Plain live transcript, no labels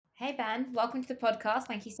Hi, Ben. Welcome to the podcast.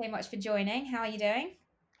 Thank you so much for joining. How are you doing?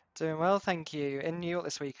 Doing well, thank you. In New York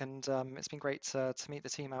this week, and it's been great to meet the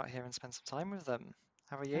team out here and spend some time with them.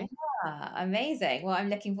 How are you? Amazing. Well, I'm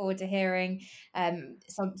looking forward to hearing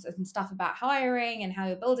some stuff about hiring and how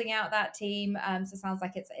you're building out that team. So it sounds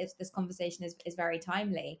like it's this conversation is very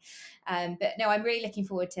timely. But no, I'm really looking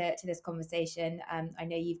forward to this conversation. I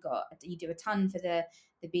know you do a ton for the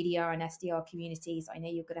BDR and SDR communities. I know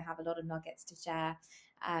you're going to have a lot of nuggets to share.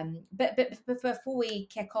 But before we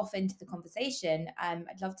kick off into the conversation,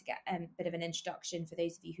 I'd love to get a bit of an introduction for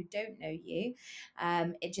those of you who don't know you.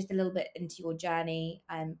 It just a little bit into your journey.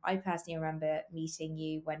 I personally remember meeting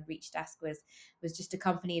you when Reach Desk was just a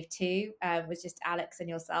company of two, was just Alex and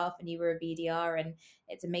yourself, and you were a BDR. And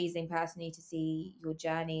it's amazing personally to see your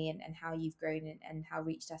journey and how you've grown and how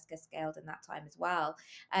Reach Desk has scaled in that time as well.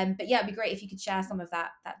 But yeah, it'd be great if you could share some of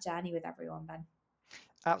that journey with everyone, Ben.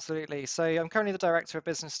 Absolutely. So I'm currently the Director of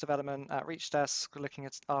Business Development at ReachDesk, looking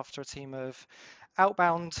after a team of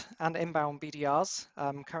outbound and inbound BDRs.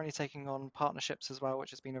 Currently taking on partnerships as well,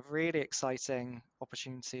 which has been a really exciting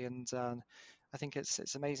opportunity. And I think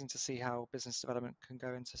it's amazing to see how business development can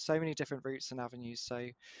go into so many different routes and avenues. So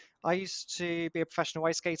I used to be a professional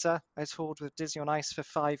ice skater. I toured with Disney on Ice for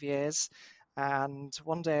 5 years. And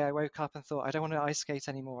one day I woke up and thought, I don't want to ice skate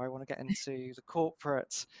anymore. I want to get into the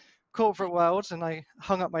corporate world, and I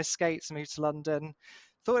hung up my skates and moved to London.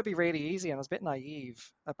 Thought it'd be really easy, and I was a bit naive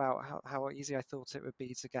about how easy I thought it would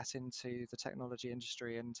be to get into the technology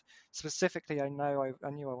industry. And specifically, I knew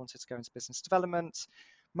I wanted to go into business development.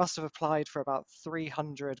 Must have applied for about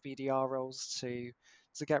 300 BDR roles to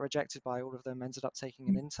get rejected by all of them. Ended up taking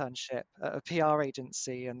an internship at a PR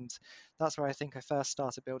agency, and that's where I think I first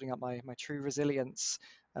started building up my true resilience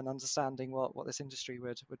and understanding what this industry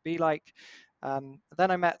would be like.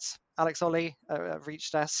 Then I met Alex Ollie at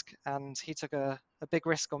Reach Desk, and he took a big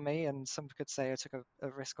risk on me, and some could say I took a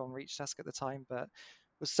risk on Reach Desk at the time, but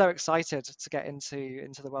was so excited to get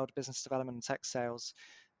into the world of business development and tech sales.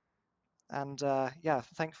 And yeah,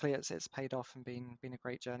 thankfully it's paid off and been a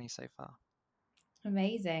great journey so far.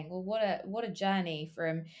 Amazing. Well, what a journey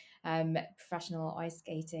from professional ice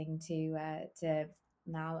skating to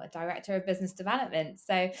now a director of business development.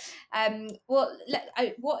 So,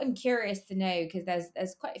 what I'm curious to know, because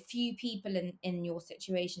there's quite a few people in your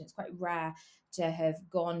situation. It's quite rare to have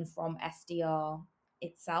gone from SDR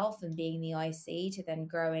itself and being the IC to then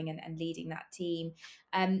growing and leading that team.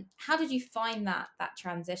 How did you find that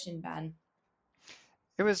transition, Ben?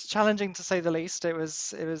 It was challenging to say the least. I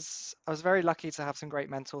was very lucky to have some great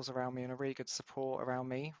mentors around me and a really good support around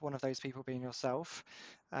me. One of those people being yourself,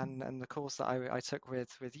 and the course that I took with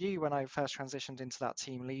you when I first transitioned into that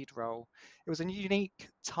team lead role. It was a unique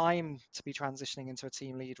time to be transitioning into a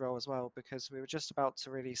team lead role as well, because we were just about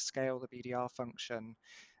to really scale the BDR function.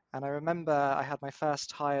 And I remember I had my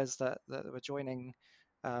first hires that were joining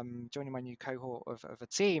my new cohort of a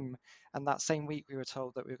team. And that same week, we were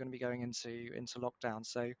told that we were going to be going into lockdown.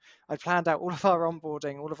 So I planned out all of our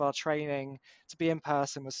onboarding, all of our training to be in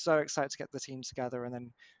person. Was so excited to get the team together, and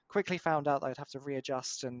then quickly found out that I'd have to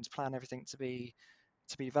readjust and plan everything to be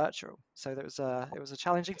virtual. So it was a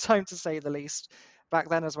challenging time to say the least. Back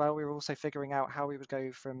then as well, we were also figuring out how we would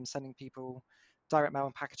go from sending people direct mail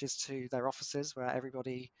and packages to their offices where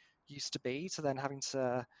everybody used to be, to then having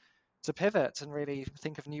to pivot and really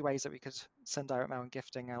think of new ways that we could send direct mail and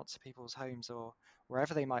gifting out to people's homes or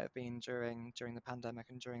wherever they might have been during the pandemic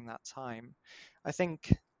and during that time. I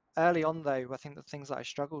think early on though, I think the things that I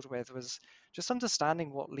struggled with was just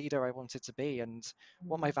understanding what leader I wanted to be and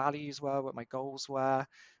what my values were, what my goals were,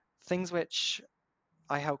 things which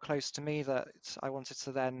I held close to me that I wanted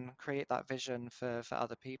to then create that vision for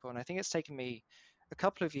other people. And I think it's taken me a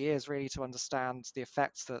couple of years really to understand the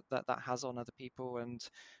effects that has on other people, and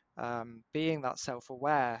being that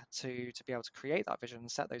self-aware to be able to create that vision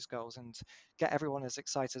and set those goals and get everyone as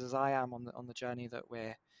excited as I am on the journey that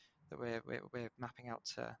we're mapping out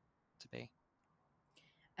to be.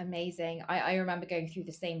 Amazing. I remember going through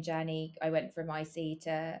the same journey. I went from IC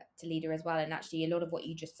to leader as well. And actually, a lot of what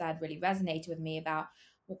you just said really resonated with me about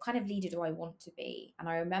what kind of leader do I want to be? And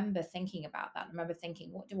I remember thinking about that. I remember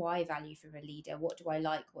thinking, what do I value from a leader? What do I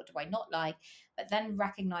like? What do I not like? But then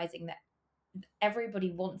recognizing that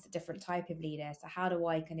everybody wants a different type of leader. So, how do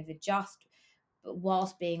I kind of adjust? But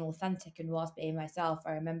whilst being authentic and whilst being myself,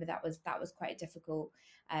 I remember that was quite a difficult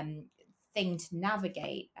um, thing to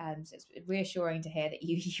navigate. So it's reassuring to hear that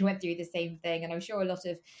you you went through the same thing, and I'm sure a lot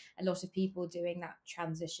of people doing that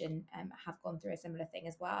transition have gone through a similar thing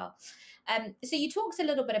as well. So you talked a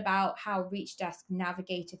little bit about how Reach Desk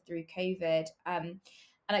navigated through COVID.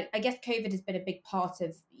 And I guess COVID has been a big part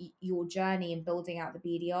of your journey in building out the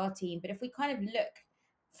BDR team. But if we kind of look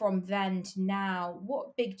from then to now,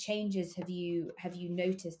 what big changes have you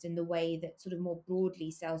noticed in the way that sort of more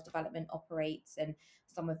broadly sales development operates, and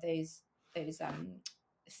some of those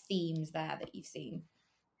themes there that you've seen?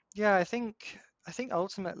 Yeah, I think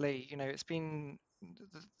ultimately, it's been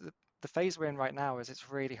the phase we're in right now is it's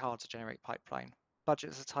really hard to generate pipeline.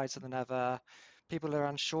 Budgets are tighter than ever. People are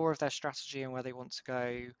unsure of their strategy and where they want to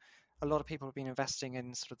go. A lot of people have been investing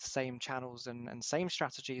in sort of the same channels and same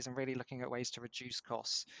strategies and really looking at ways to reduce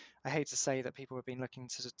costs. I hate to say that people have been looking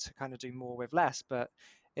to kind of do more with less, but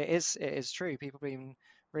it is true. People have been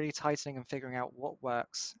really tightening and figuring out what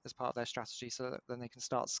works as part of their strategy so that then they can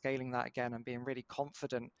start scaling that again and being really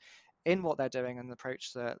confident in what they're doing and the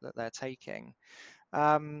approach that they're taking.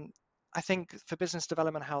 Um, I think for business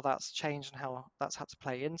development, how that's changed and how that's had to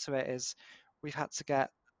play into it is we've had to get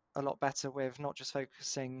a lot better with not just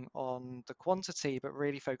focusing on the quantity, but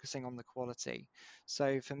really focusing on the quality.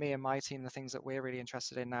 So for me and my team, the things that we're really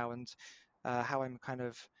interested in now and how I'm kind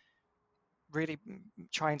of really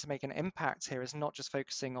trying to make an impact here is not just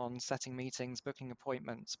focusing on setting meetings, booking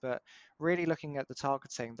appointments, but really looking at the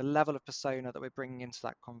targeting, the level of persona that we're bringing into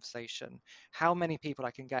that conversation, how many people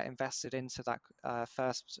I can get invested into that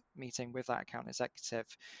first meeting with that account executive,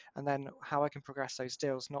 and then how I can progress those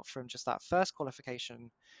deals, not from just that first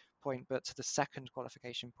qualification point, but to the second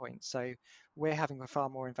qualification point. So we're having a far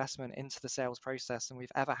more investment into the sales process than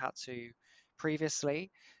we've ever had to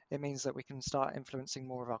previously. It means that we can start influencing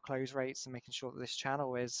more of our close rates and making sure that this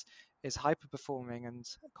channel is hyper performing and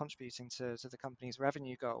contributing to the company's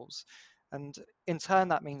revenue goals. And in turn,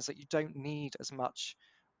 that means that you don't need as much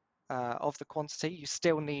of the quantity. You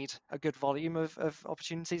still need a good volume of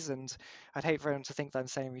opportunities. And I'd hate for everyone to think that I'm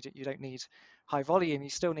saying you don't need high volume. You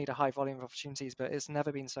still need a high volume of opportunities, but it's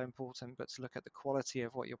never been so important. But to look at the quality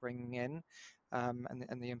of what you're bringing in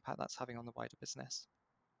and the impact that's having on the wider business.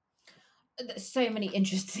 There's so many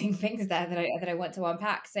interesting things there that I want to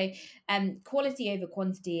unpack. So, quality over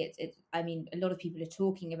quantity. It's. I mean, a lot of people are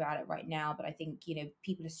talking about it right now, but I think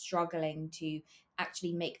people are struggling to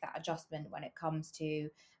actually make that adjustment when it comes to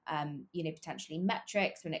potentially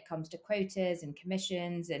metrics, when it comes to quotas and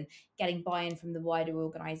commissions, and getting buy-in from the wider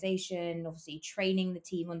organization. Obviously, training the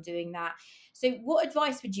team on doing that. So, what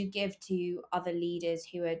advice would you give to other leaders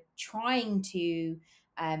who are trying to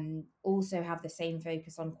also have the same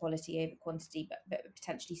focus on quality over quantity, but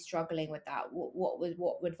potentially struggling with that?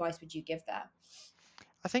 What advice would you give there?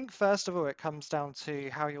 I think first of all, it comes down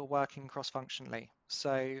to how you're working cross-functionally.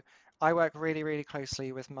 So I work really, really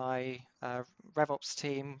closely with my RevOps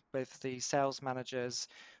team, with the sales managers,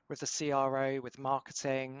 with the CRO, with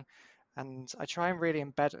marketing, and I try and really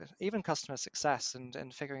embed even customer success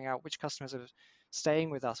and figuring out which customers are staying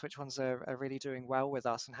with us, which ones are really doing well with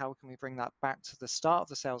us, and how can we bring that back to the start of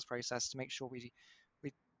the sales process to make sure we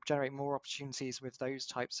generate more opportunities with those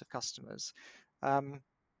types of customers. Um,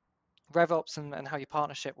 RevOps and how your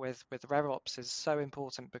partnership with RevOps is so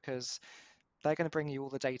important because they're going to bring you all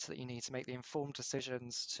the data that you need to make the informed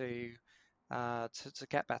decisions to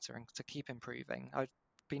get better and to keep improving. I'd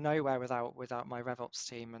be nowhere without my RevOps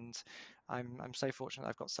team, and I'm so fortunate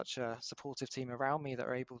I've got such a supportive team around me that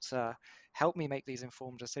are able to help me make these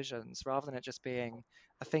informed decisions rather than it just being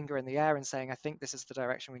a finger in the air and saying I think this is the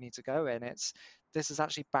direction we need to go in. This is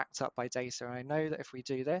actually backed up by data, and I know that if we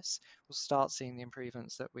do this, we'll start seeing the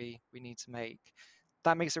improvements that we need to make.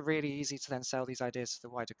 That makes it really easy to then sell these ideas to the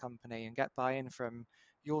wider company and get buy-in from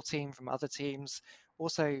your team, from other teams.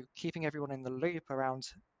 Also, keeping everyone in the loop around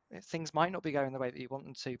things might not be going the way that you want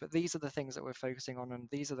them to, but these are the things that we're focusing on, and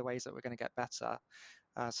these are the ways that we're going to get better.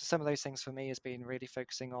 So some of those things for me has been really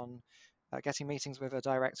focusing on getting meetings with a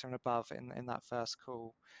director and above in that first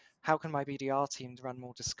call. How can my BDR team run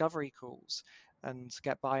more discovery calls and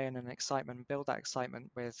get buy-in and excitement and build that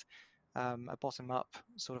excitement with a bottom-up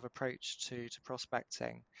sort of approach to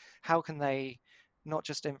prospecting? How can they not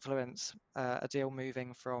just influence a deal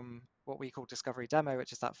moving from what we call discovery demo,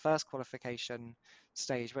 which is that first qualification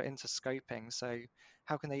stage, but into scoping? So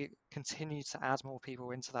how can they continue to add more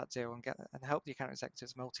people into that deal and help the account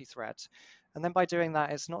executives multi-thread? And then by doing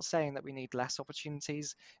that, it's not saying that we need less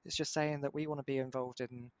opportunities. It's just saying that we want to be involved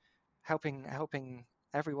in helping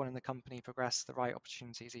everyone in the company progress the right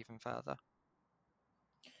opportunities even further.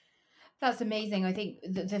 That's amazing. I think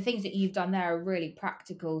the things that you've done there are really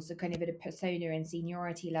practical. So kind of at a persona and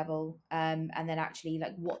seniority level, and then actually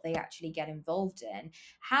like what they actually get involved in.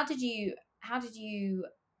 How did you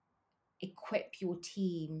equip your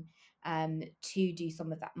team to do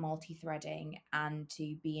some of that multi-threading and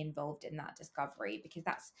to be involved in that discovery? Because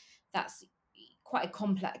that's quite a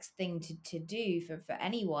complex thing to do for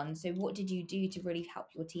anyone. So what did you do to really help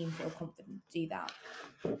your team feel confident to do that?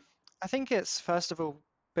 I think it's first of all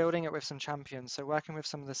building it with some champions. So working with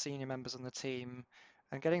some of the senior members on the team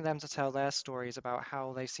and getting them to tell their stories about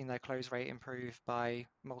how they've seen their close rate improve by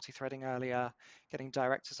multi-threading earlier, getting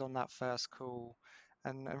directors on that first call,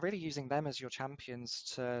 and really using them as your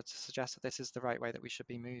champions to suggest that this is the right way that we should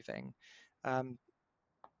be moving. Um,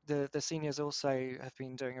 the seniors also have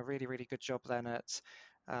been doing a really, really good job then at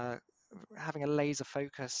uh, having a laser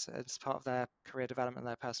focus as part of their career development,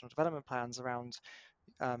 their personal development plans around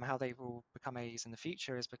how they will become AEs in the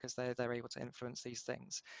future is because they're able to influence these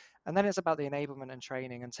things. And then it's about the enablement and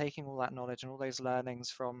training and taking all that knowledge and all those learnings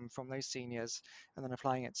from those seniors and then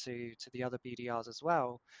applying it to the other BDRs as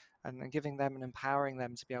well. And giving them and empowering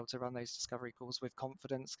them to be able to run those discovery calls with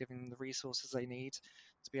confidence, giving them the resources they need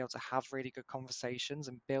to be able to have really good conversations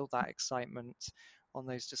and build that excitement on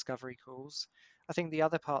those discovery calls. I think the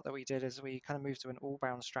other part that we did is we kind of moved to an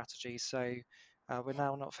all-round strategy. So we're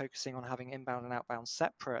now not focusing on having inbound and outbound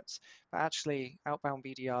separate, but actually outbound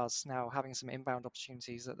BDRs now having some inbound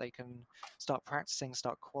opportunities that they can start practicing,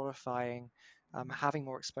 start qualifying, having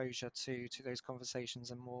more exposure to those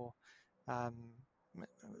conversations and more um,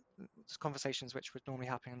 conversations which would normally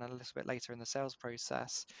happen a little bit later in the sales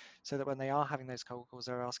process, so that when they are having those cold calls,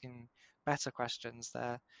 they're asking better questions,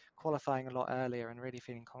 they're qualifying a lot earlier, and really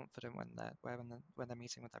feeling confident when they're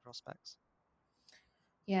meeting with their prospects.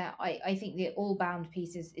 Yeah, I think the all bound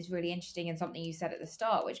piece is really interesting, and something you said at the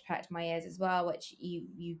start, which perked my ears as well, which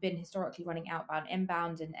you've been historically running outbound,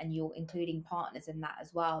 inbound, and you're including partners in that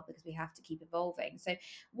as well, because we have to keep evolving. So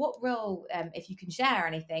what role, if you can share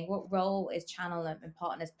anything, what role is channel and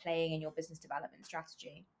partners playing in your business development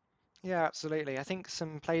strategy? Yeah, absolutely. I think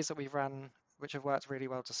some plays that we've run which have worked really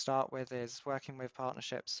well to start with is working with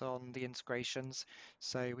partnerships on the integrations.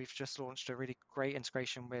 So we've just launched a really great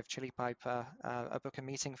integration with Chili Piper, a book a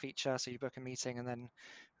meeting feature. So you book a meeting and then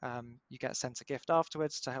you get sent a gift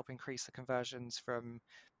afterwards to help increase the conversions from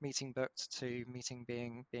meeting booked to meeting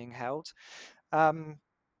being held. Um,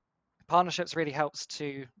 Partnerships really helps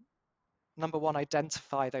to number one,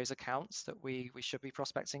 identify those accounts that we should be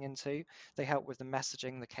prospecting into. They help with the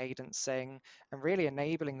messaging, the cadencing, and really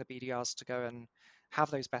enabling the BDRs to go and have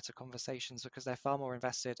those better conversations because they're far more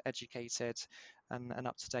invested, educated, and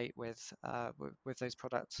up to date with those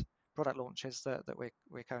product launches that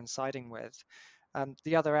we're coinciding with.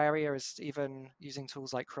 The other area is even using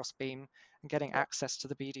tools like Crossbeam and getting access to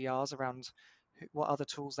the BDRs around what other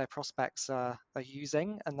tools their prospects are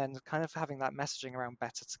using, and then kind of having that messaging around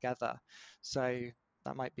better together. So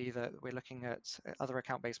that might be that we're looking at other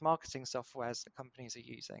account-based marketing softwares that companies are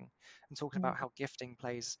using and talking about how gifting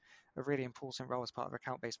plays a really important role as part of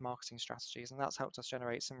account-based marketing strategies. And that's helped us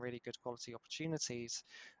generate some really good quality opportunities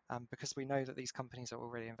because we know that these companies are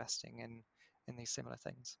already investing in these similar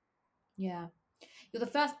things. Yeah. You're the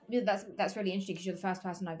first. That's really interesting, because you're the first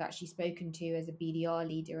person I've actually spoken to as a BDR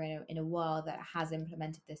leader in a while that has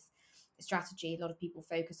implemented this strategy. A lot of people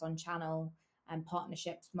focus on channel and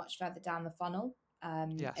partnerships much further down the funnel, as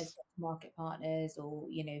Yes. market partners, or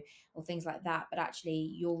or things like that. But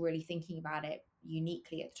actually, you're really thinking about it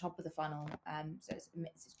uniquely at the top of the funnel. So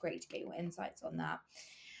it's great to get your insights on that.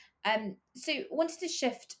 So I wanted to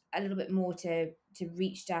shift a little bit more to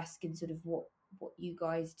Reach Desk and sort of what you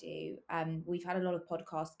guys do. We've had a lot of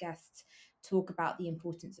podcast guests talk about the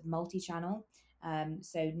importance of multi-channel.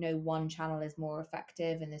 So no one channel is more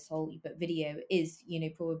effective, and this whole but video is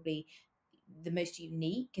probably the most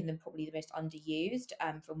unique and then probably the most underused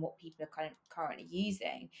from what people are kind of currently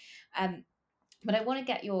using. Um, but I want to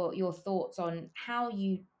get your thoughts on how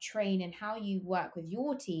you train and how you work with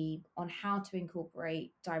your team on how to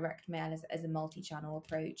incorporate direct mail as a multi-channel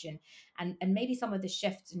approach, and maybe some of the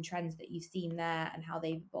shifts and trends that you've seen there and how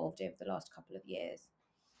they've evolved over the last couple of years.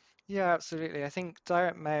 Yeah, absolutely. I think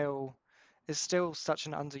direct mail is still such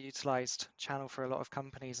an underutilized channel for a lot of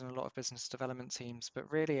companies and a lot of business development teams,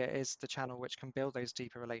 but really it is the channel which can build those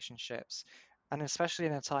deeper relationships. And especially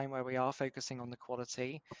in a time where we are focusing on the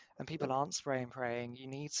quality and people aren't spray and praying, you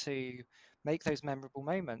need to make those memorable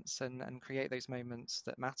moments and create those moments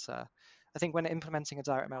that matter. I think when implementing a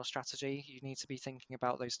direct mail strategy, you need to be thinking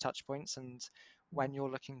about those touch points and when you're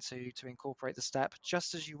looking to incorporate the step,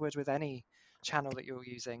 just as you would with any channel that you're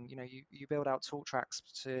using. You build out talk tracks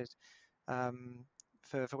um,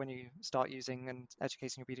 for when you start using and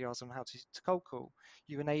educating your BDRs on how to cold call.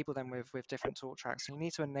 You enable them with different talk tracks. You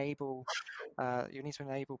need to enable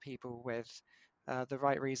people with the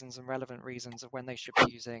right reasons and relevant reasons of when they should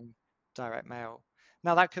be using direct mail.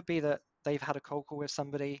 Now that could be that they've had a cold call with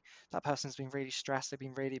somebody, that person's been really stressed, they've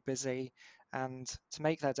been really busy, and to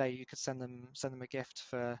make their day, you could send them a gift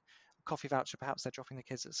for a coffee voucher. Perhaps they're dropping the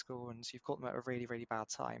kids at school, and you've caught them at a really really bad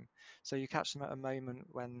time. So you catch them at a moment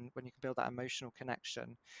when you can build that emotional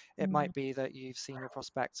connection. It Mm. might be that you've seen your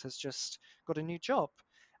prospect has just got a new job,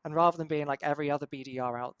 and rather than being like every other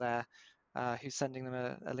BDR out there, who's sending them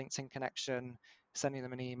a LinkedIn connection, sending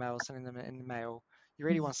them an email, sending them an email, you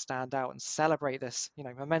really want to stand out and celebrate this,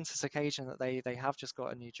 momentous occasion that they have just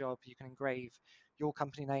got a new job. You can engrave your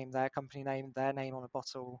company name, their name on a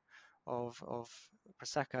bottle of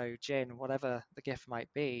prosecco, gin, whatever the gift might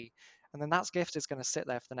be, and then that gift is going to sit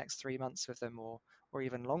there for the next 3 months with them, or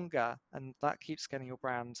even longer, and that keeps getting your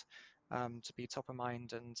brand to be top of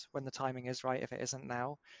mind. And when the timing is right, if it isn't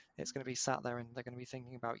now, it's going to be sat there and they're going to be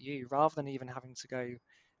thinking about you, rather than even having to go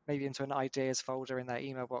maybe into an ideas folder in their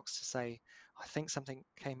email box to say, I think something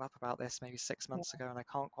came up about this maybe 6 months ago and I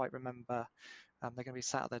can't quite remember. They're going to be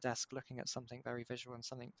sat at their desk looking at something very visual and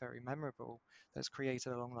something very memorable that's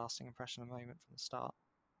created a long lasting impression, a moment from the start.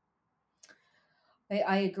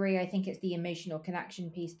 I agree. I think it's the emotional connection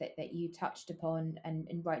piece that you touched upon, and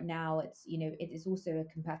right now it's it is also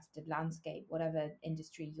a competitive landscape. Whatever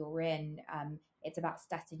industry you're in, it's about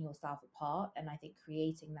setting yourself apart, and I think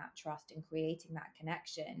creating that trust and creating that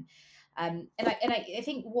connection. And I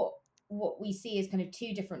think what we see is kind of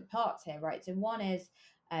two different parts here, right? So one is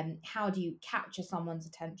how do you capture someone's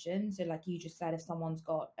attention? So like you just said, if someone's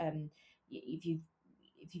got if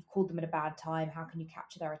you've called them at a bad time, how can you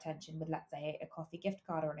capture their attention with, let's say, a coffee gift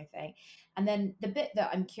card or anything? And then the bit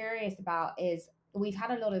that I'm curious about is we've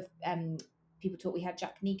had a lot of people talk. We had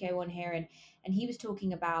Jack Nico on here, and he was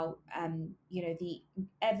talking about the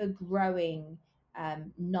ever growing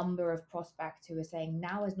number of prospects who are saying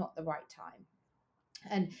now is not the right time.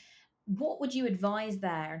 And what would you advise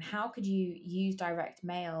there, and how could you use direct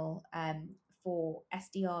mail for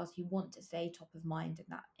SDRs who want to stay top of mind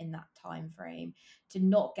in that time frame, to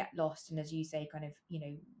not get lost and, as you say, kind of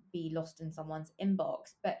be lost in someone's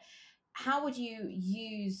inbox? But how would you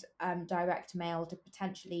use direct mail to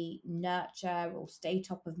potentially nurture or stay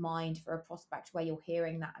top of mind for a prospect where you're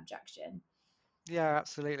hearing that objection? Yeah,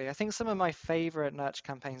 absolutely. I think some of my favorite nurture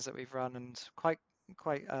campaigns that we've run, and quite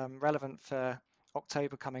relevant for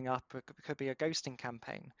October coming up, could be a ghosting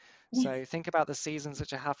campaign. So think about the seasons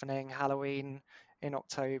which are happening, Halloween in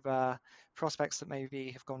October, prospects that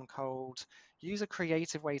maybe have gone cold. Use a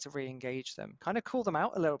creative way to re-engage them. Kind of call them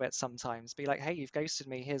out a little bit sometimes. Be like, hey, you've ghosted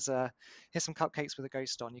me. Here's some cupcakes with a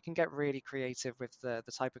ghost on. You can get really creative with the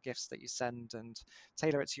type of gifts that you send and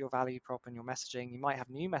tailor it to your value prop and your messaging. You might have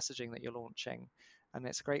new messaging that you're launching, and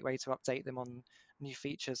it's a great way to update them on new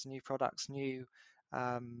features, new products,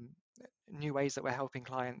 um, new ways that we're helping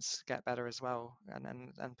clients get better as well,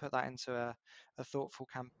 and put that into a thoughtful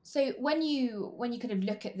campaign. So when you kind of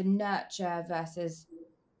look at the nurture versus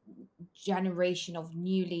generation of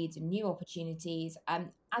new leads and new opportunities,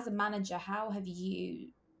 as a manager, how have you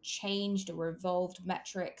changed or evolved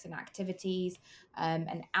metrics and activities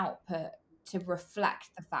and output to reflect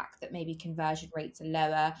the fact that maybe conversion rates are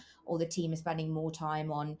lower, or the team is spending more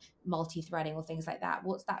time on multi-threading or things like that?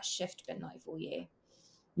 What's that shift been like for you?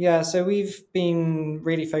 Yeah, so we've been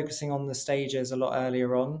really focusing on the stages a lot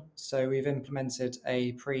earlier on. So we've implemented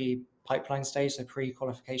a pre-pipeline stage, so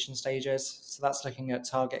pre-qualification stages. So that's looking at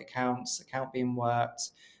target accounts, account being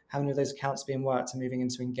worked, how many of those accounts being worked are moving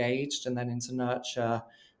into engaged and then into nurture,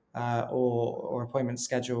 or appointments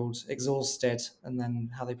scheduled, exhausted, and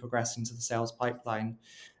then how they progress into the sales pipeline.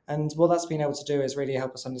 And what that's been able to do is really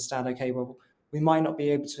help us understand, okay, well, we might not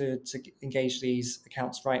be able to engage these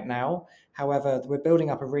accounts right now. However, we're building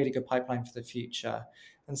up a really good pipeline for the future.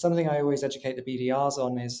 And something I always educate the BDRs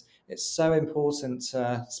on is it's so important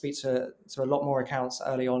to speak to a lot more accounts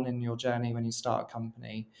early on in your journey when you start a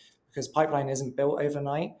company, because pipeline isn't built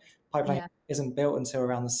overnight. Pipeline Yeah. isn't built until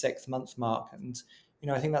around the 6th month mark. And,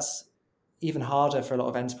 I think that's even harder for a lot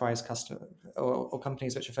of enterprise customers, or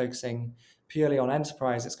companies which are focusing purely on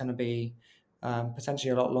enterprise. It's going to be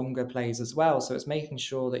potentially a lot longer plays as well. So it's making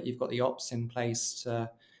sure that you've got the ops in place to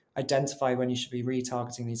identify when you should be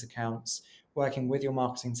retargeting these accounts, working with your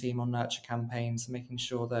marketing team on nurture campaigns, making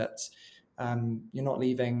sure that you're not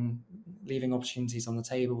leaving opportunities on the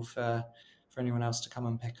table for anyone else to come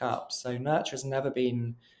and pick up. So nurture has never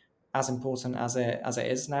been as important as it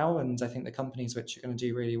is now, and I think the companies which are going to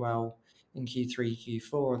do really well in Q3,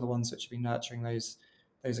 Q4 are the ones which have been nurturing those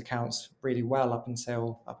accounts really well up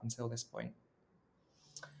until this point.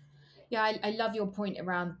 Yeah, I love your point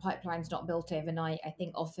around pipelines not built overnight. I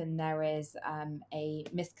think often there is a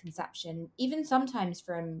misconception, even sometimes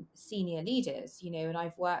from senior leaders, and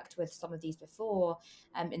I've worked with some of these before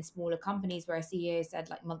in smaller companies where a CEO said,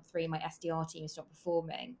 like, month 3, my SDR team is not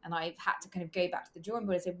performing. And I've had to kind of go back to the drawing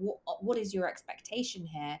board and say, what is your expectation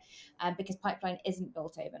here? Because pipeline isn't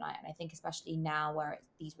built overnight. And I think especially now where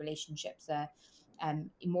these relationships are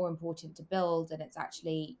more important to build. And it's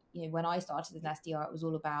actually, when I started as an SDR, it was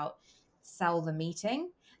all about sell the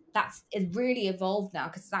meeting. It really evolved now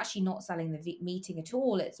because it's actually not selling the meeting at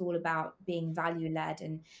all. It's all about being value led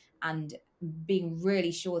and being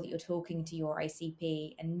really sure that you're talking to your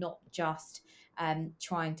ICP and not just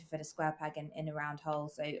trying to fit a square peg in a round hole.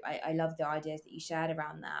 So I love the ideas that you shared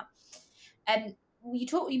around that. And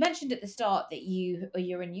you mentioned at the start that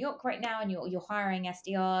you're in New York right now and you're hiring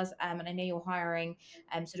SDRs, and I know you're hiring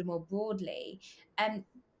sort of more broadly.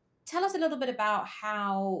 Tell us a little bit about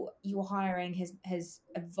how your hiring has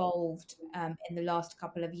evolved in the last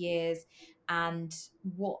couple of years, and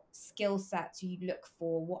what skill sets you look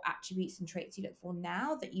for, what attributes and traits you look for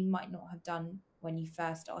now that you might not have done when you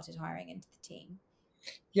first started hiring into the team.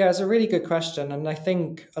 Yeah, it's a really good question. And I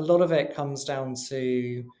think a lot of it comes down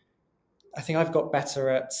to, I think I've got better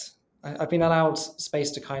at, I've been allowed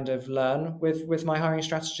space to kind of learn with my hiring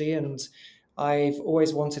strategy. And I've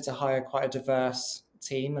always wanted to hire quite a diverse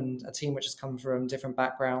team, and a team which has come from different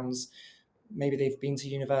backgrounds. Maybe they've been to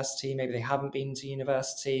university, maybe they haven't been to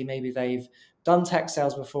university, maybe they've done tech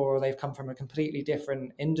sales before, or they've come from a completely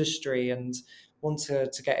different industry and want to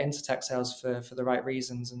get into tech sales for the right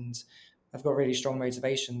reasons. And I've got really strong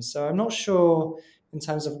motivations. So I'm not sure in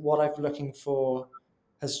terms of what I'm looking for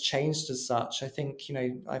has changed as such. I think,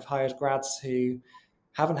 I've hired grads who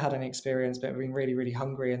haven't had any experience but have been really, really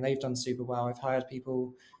hungry, and they've done super well. I've hired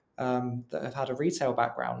people that have had a retail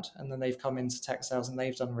background, and then they've come into tech sales and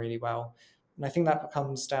they've done really well. And I think that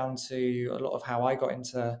comes down to a lot of how I got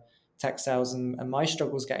into tech sales, and my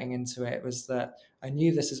struggles getting into it was that I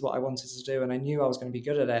knew this is what I wanted to do and I knew I was going to be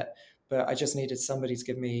good at it, but I just needed somebody to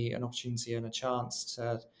give me an opportunity and a chance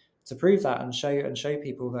to prove that and show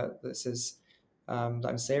people that this is that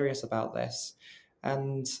I'm serious about this.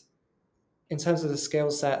 And in terms of the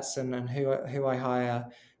skill sets and who I hire,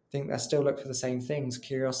 I think they still look for the same things: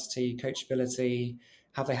 curiosity, coachability.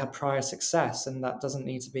 Have they had prior success? And that doesn't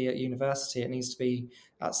need to be at university. It needs to be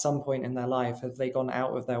at some point in their life. Have they gone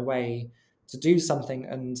out of their way to do something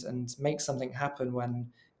and make something happen when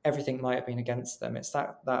everything might have been against them? It's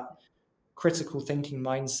that critical thinking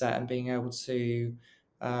mindset and being able to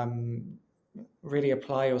um, really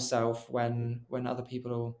apply yourself when other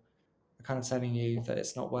people are kind of telling you that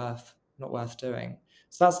it's not worth doing.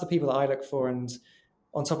 So that's the people that I look for. And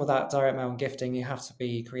on top of that, direct mail and gifting, you have to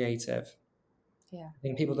be creative. Yeah. I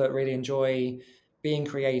think people that really enjoy being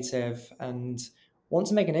creative and want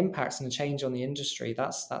to make an impact and a change on the industry,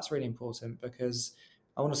 that's really important, because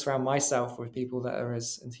I want to surround myself with people that are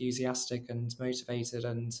as enthusiastic and motivated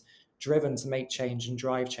and driven to make change and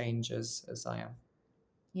drive change as I am.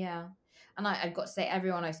 Yeah. And I've got to say,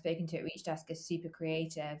 everyone I've spoken to at Reach Desk is super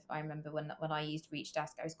creative. I remember when I used Reach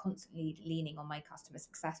Desk, I was constantly leaning on my customer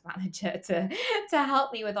success manager to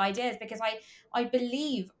help me with ideas, because I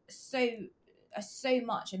believe so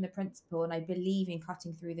much in the principle, and I believe in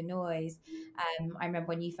cutting through the noise. I remember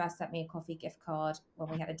when you first sent me a coffee gift card when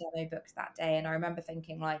we had a demo booked that day, and I remember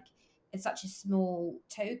thinking, like, it's such a small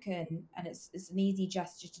token and it's an easy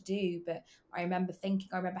gesture to do, but I remember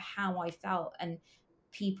how I felt, and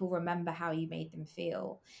people remember how you made them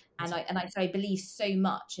feel. So I believe so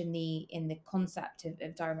much in the concept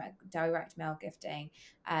of direct mail gifting,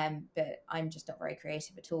 but I'm just not very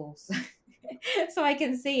creative at all. So so I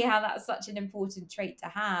can see how that's such an important trait to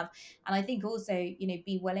have. And I think also,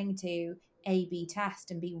 be willing to A/B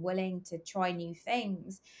test and be willing to try new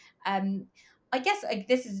things. I guess,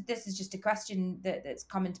 this is just a question that's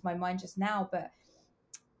come into my mind just now, but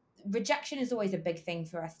rejection is always a big thing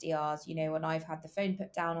for SDRs. When I've had the phone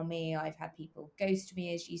put down on me, I've had people ghost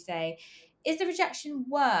me, as you say. Is the rejection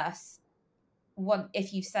worse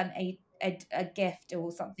if you've sent a gift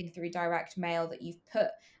or something through direct mail that you've put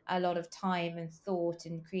a lot of time and thought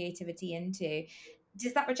and creativity into?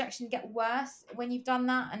 Does that rejection get worse when you've done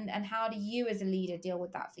that? And how do you as a leader deal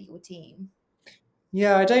with that for your team?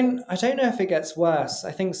 Yeah, I don't know if it gets worse.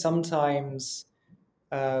 I think sometimes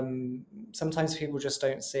people just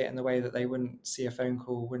don't see it in the way that they wouldn't see a phone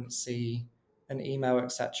call, wouldn't see an email,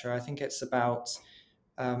 etc. I think it's about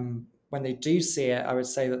when they do see it, I would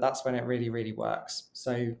say that's when it really, really works.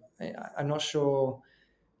 So I'm not sure.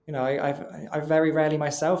 I very rarely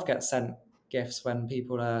myself get sent gifts when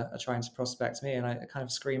people are trying to prospect me, and I kind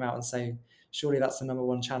of scream out and say, surely that's the number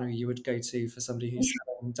one channel you would go to for somebody who's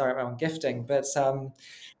selling direct mail and gifting. But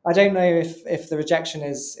I don't know if the rejection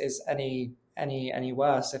is any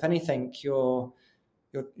worse. If anything, you're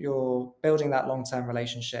building that long-term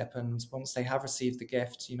relationship, and once they have received the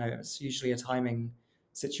gift, it's usually a timing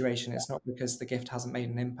situation. It's not because the gift hasn't made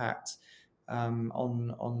an impact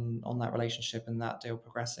on that relationship and that deal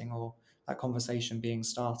progressing or that conversation being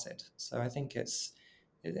started. So I think it's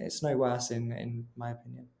no worse in my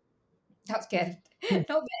opinion. That's good. Not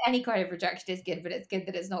that any kind of rejection is good, but it's good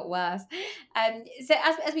that it's not worse. So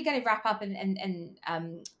as we kind of wrap up and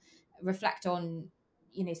reflect on,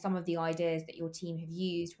 some of the ideas that your team have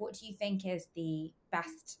used, what do you think is the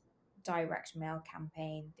best direct mail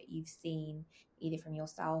campaign that you've seen, either from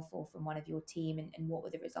yourself or from one of your team, and what were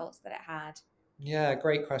the results that it had? Yeah,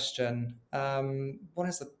 great question. What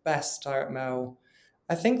is the best direct mail?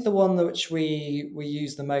 I think the one that which we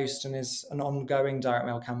use the most and is an ongoing direct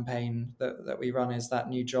mail campaign that we run is that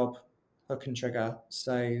new job hook and trigger.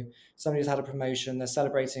 So somebody's had a promotion, they're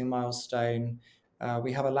celebrating a milestone.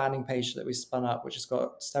 We have a landing page that we spun up, which has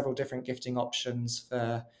got several different gifting options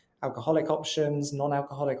for alcoholic options,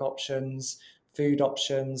 non-alcoholic options, food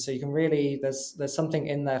options. So you can really there's something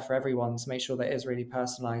in there for everyone to make sure that it is really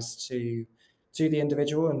personalized to the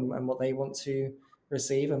individual and what they want to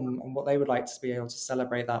receive and what they would like to be able to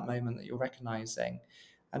celebrate that moment that you're recognizing.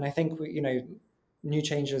 And I think new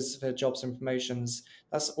changes for jobs and promotions,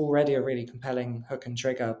 that's already a really compelling hook and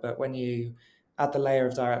trigger. But when you add the layer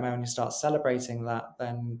of direct mail and you start celebrating that,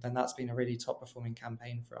 then that's been a really top performing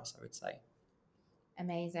campaign for us, I would say.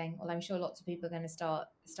 Amazing. Well, I'm sure lots of people are going to start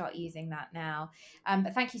using that now.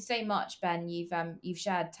 But thank you so much, Ben. You've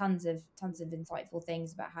shared tons of insightful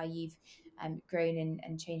things about how you've grown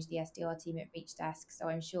and changed the SDR team at Reach Desk. So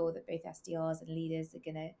I'm sure that both SDRs and leaders are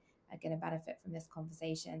gonna benefit from this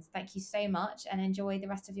conversation. So thank you so much, and enjoy the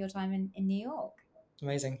rest of your time in New York.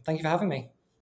 Amazing. Thank you for having me.